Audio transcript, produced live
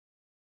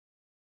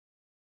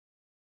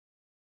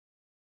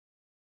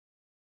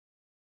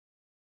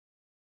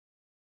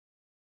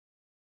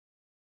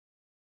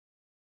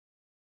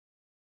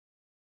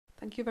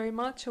Thank you very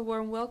much. A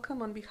warm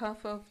welcome on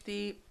behalf of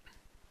the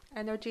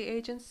Energy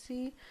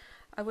Agency.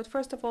 I would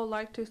first of all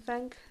like to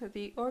thank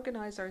the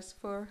organizers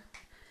for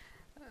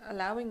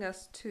allowing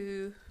us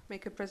to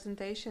make a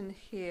presentation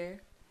here.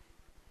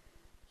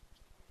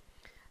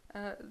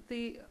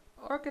 The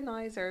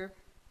organizer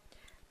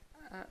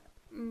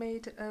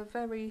made a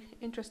very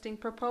interesting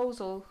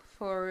proposal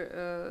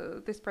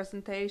for this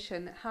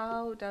presentation.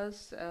 How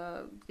does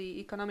the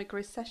economic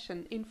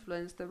recession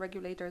influence the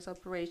regulator's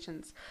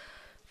operations?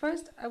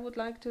 First, I would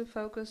like to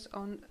focus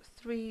on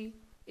three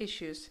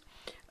issues.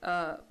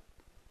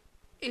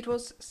 It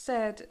was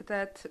said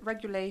that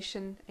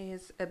regulation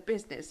is a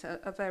business,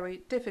 a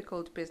very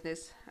difficult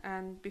business.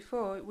 And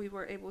before we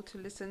were able to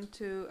listen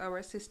to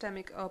our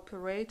systemic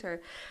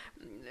operator,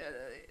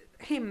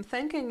 him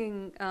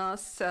thanking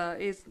us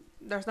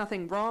there's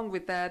nothing wrong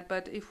with that.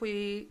 But if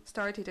we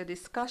started a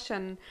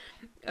discussion,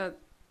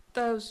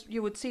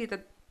 you would see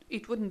that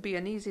it wouldn't be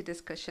an easy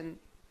discussion.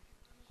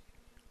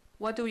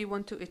 What do we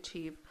want to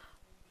achieve?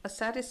 A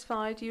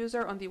satisfied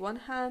user on the one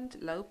hand,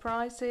 low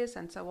prices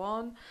and so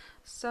on.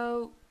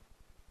 So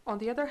on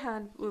the other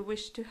hand, we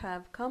wish to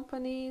have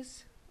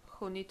companies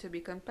who need to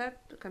be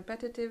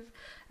competitive,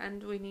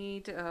 and we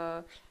need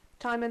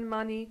time and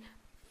money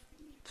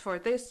for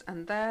this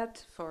and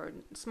that, for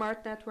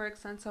smart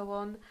networks and so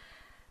on.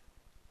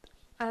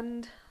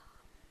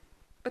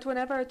 But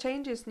whenever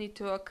changes need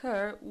to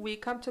occur, we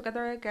come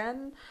together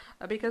again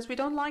because we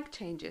don't like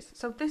changes.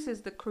 So this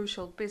is the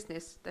crucial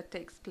business that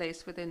takes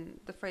place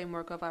within the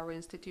framework of our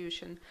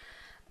institution.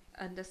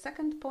 And the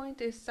second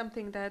point is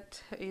something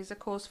that is a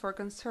cause for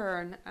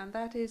concern, and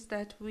that is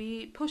that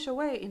we push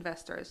away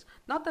investors.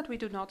 Not that we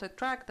do not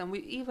attract them, we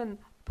even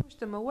push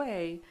them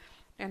away.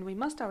 And we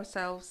must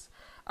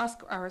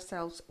ask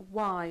ourselves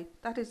why.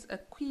 That is a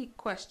key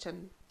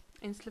question.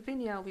 In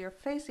Slovenia, we are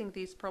facing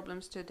these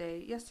problems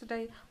today.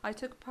 Yesterday, I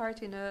took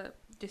part in a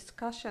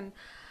discussion,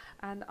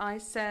 and I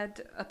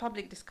said, a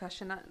public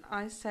discussion, and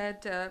I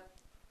said,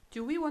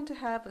 do we want to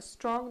have a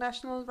strong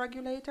national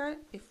regulator?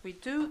 If we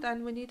do,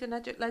 then we need a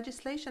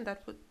legislation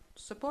that would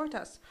support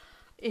us.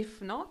 If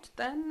not,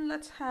 then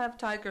let's have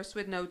tigers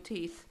with no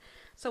teeth.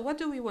 So what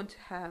do we want to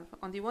have?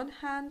 On the one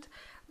hand,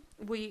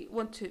 we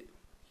want to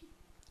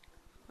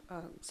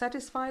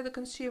satisfy the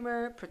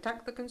consumer,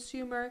 protect the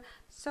consumer.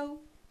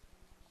 So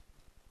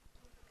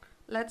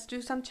let's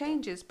do some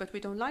changes, but we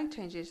don't like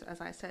changes,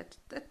 as I said.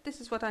 This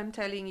is what I'm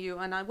telling you,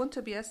 and I want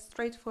to be as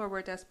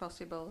straightforward as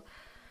possible.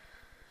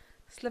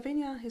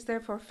 Slovenia is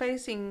therefore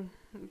facing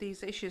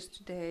these issues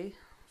today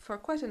for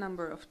quite a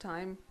number of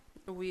time.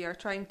 We are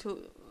trying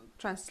to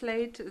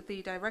translate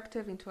the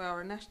directive into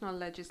our national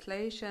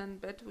legislation,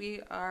 but we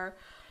are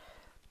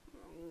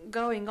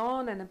going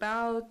on and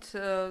about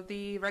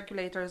the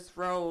regulator's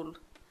role.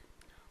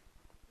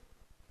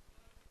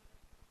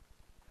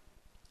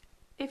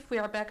 If we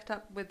are backed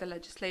up with the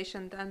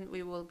legislation, then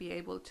we will be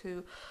able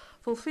to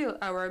fulfill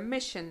our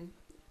mission.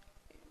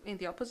 In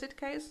the opposite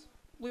case,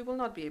 we will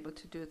not be able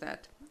to do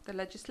that. The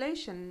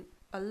legislation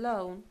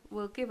alone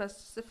will give us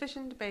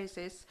sufficient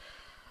basis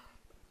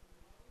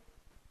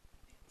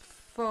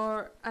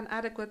for an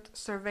adequate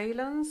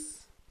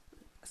surveillance,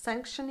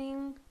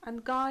 sanctioning,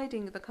 and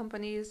guiding the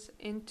companies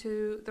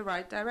into the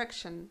right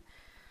direction.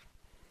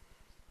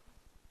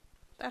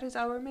 That is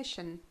our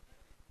mission.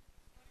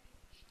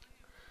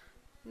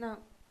 Now,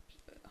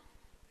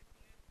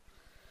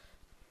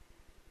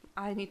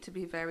 I need to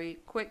be very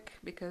quick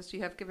because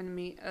you have given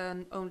me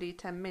only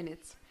 10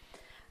 minutes.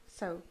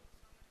 So,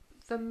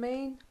 the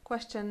main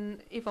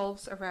question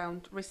evolves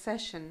around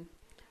recession.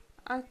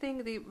 I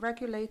think the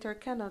regulator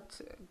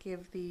cannot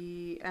give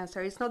the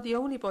answer. It's not the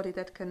only body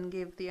that can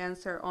give the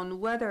answer on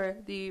whether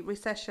the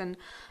recession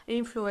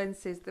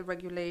influences the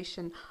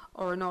regulation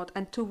or not,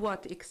 and to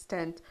what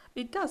extent.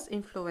 It does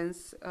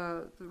influence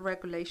the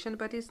regulation,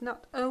 but it's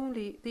not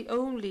the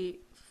only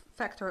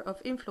factor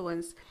of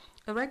influence.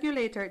 A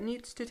regulator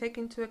needs to take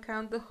into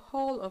account the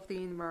whole of the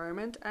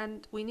environment,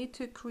 and we need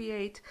to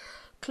create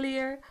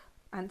clear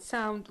and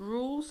sound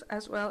rules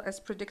as well as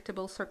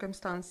predictable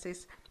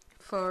circumstances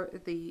for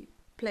the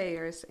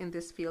players in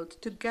this field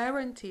to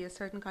guarantee a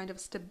certain kind of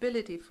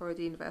stability for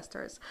the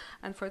investors.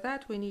 And for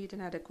that we need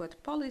an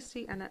adequate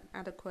policy and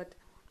adequate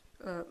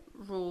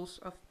rules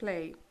of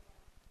play.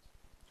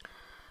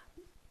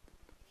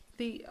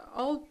 The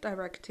old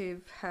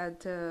directive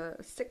had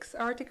 6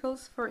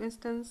 articles, for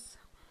instance,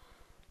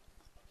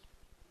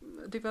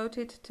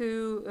 devoted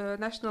to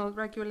national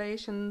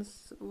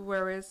regulations,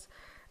 whereas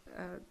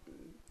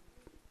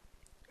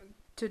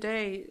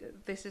today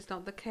this is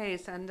not the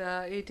case, and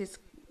it is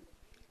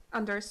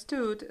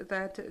understood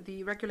that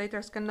the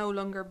regulators can no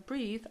longer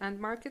breathe and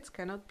markets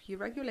cannot be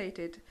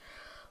regulated.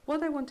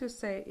 What I want to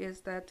say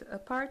is that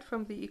apart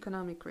from the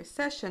economic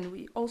recession,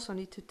 we also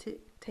need to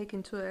take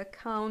into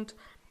account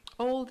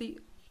all the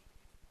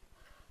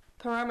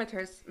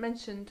parameters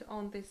mentioned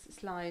on this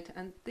slide,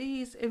 and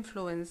these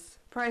influence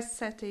price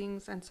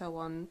settings and so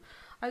on.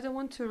 I don't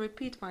want to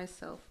repeat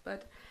myself,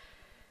 but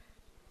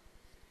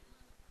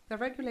the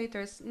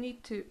regulators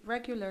need to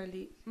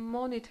regularly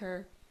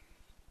monitor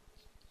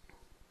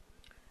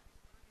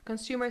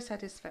consumer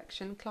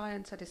satisfaction,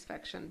 client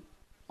satisfaction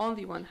on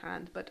the one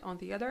hand, but on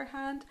the other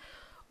hand,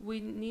 we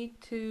need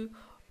to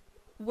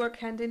work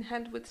hand in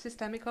hand with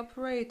systemic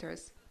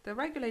operators. The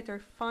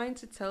regulator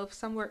finds itself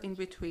somewhere in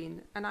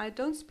between, and I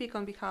don't speak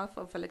on behalf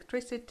of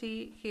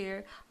electricity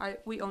here.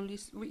 We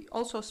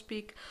also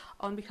speak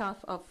on behalf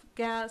of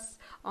gas,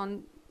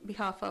 on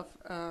behalf of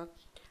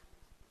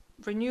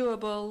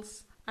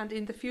renewables, and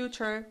in the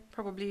future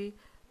probably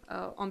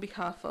on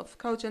behalf of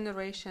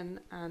cogeneration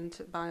and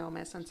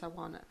biomass and so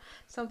on.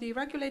 So the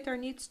regulator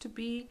needs to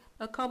be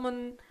a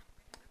common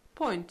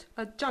point,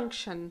 a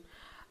junction.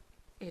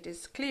 It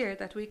is clear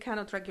that we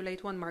cannot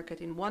regulate one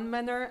market in one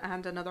manner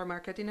and another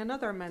market in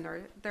another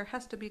manner. There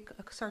has to be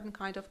a certain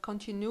kind of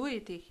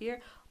continuity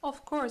here,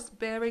 of course,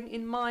 bearing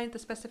in mind the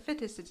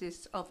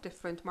specificities of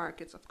different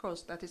markets. Of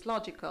course, that is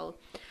logical.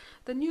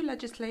 The new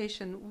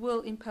legislation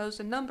will impose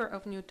a number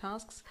of new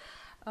tasks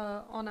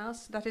on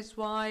us. That is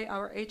why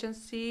our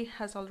agency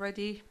has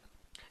already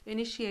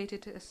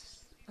initiated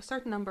a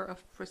certain number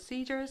of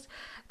procedures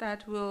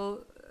that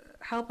will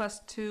help us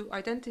to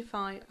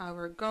identify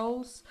our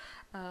goals,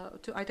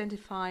 to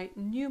identify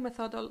new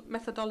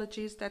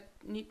methodologies that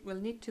will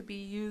need to be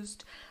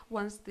used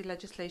once the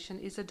legislation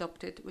is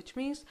adopted, which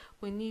means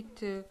we need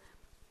to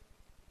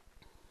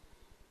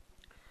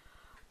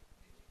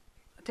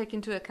take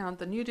into account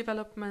the new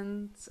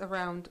developments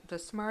around the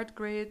smart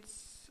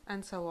grids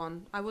and so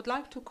on. I would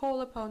like to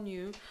call upon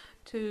you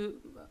to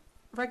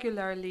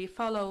regularly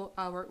follow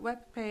our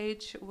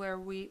webpage, where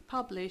we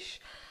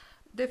publish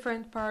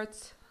different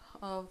parts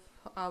of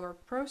our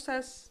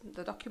process,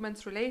 the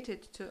documents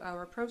related to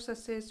our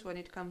processes when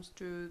it comes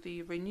to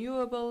the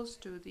renewables,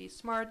 to the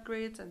smart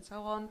grids and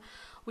so on.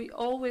 We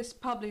always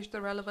publish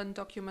the relevant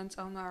documents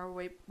on our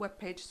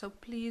webpage, so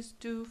please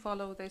do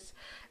follow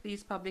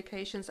these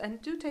publications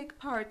and do take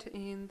part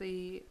in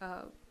the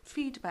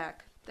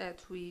feedback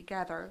that we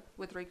gather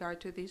with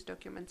regard to these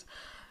documents.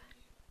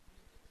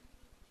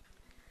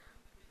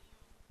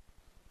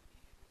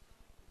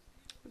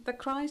 The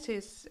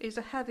crisis is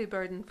a heavy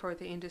burden for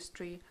the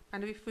industry,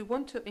 and if we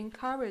want to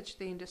encourage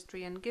the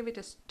industry and give it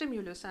a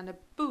stimulus and a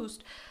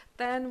boost,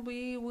 then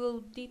we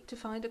will need to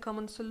find a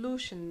common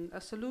solution,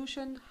 a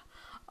solution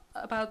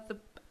about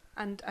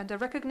and a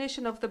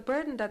recognition of the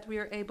burden that we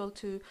are able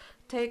to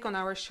take on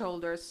our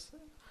shoulders.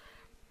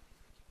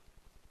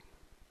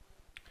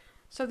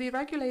 So the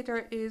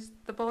regulator is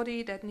the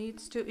body that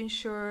needs to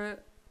ensure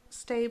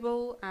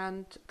stable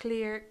and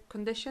clear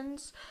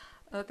conditions.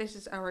 This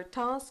is our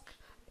task.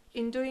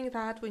 In doing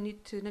that, we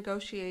need to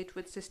negotiate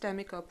with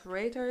systemic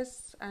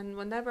operators, and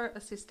whenever a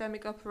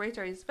systemic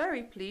operator is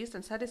very pleased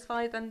and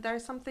satisfied, then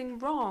there's something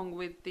wrong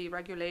with the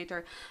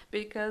regulator,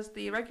 because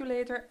the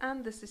regulator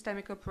and the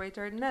systemic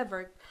operator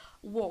never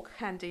walk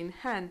hand in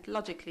hand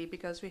logically,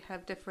 because we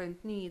have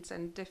different needs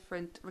and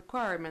different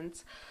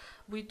requirements.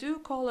 We do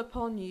call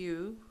upon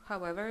you,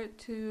 however,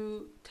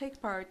 to take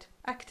part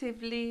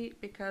actively,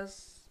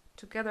 because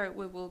together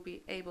we will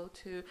be able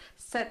to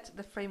set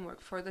the framework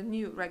for the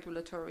new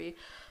regulatory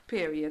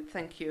period.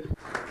 Thank you.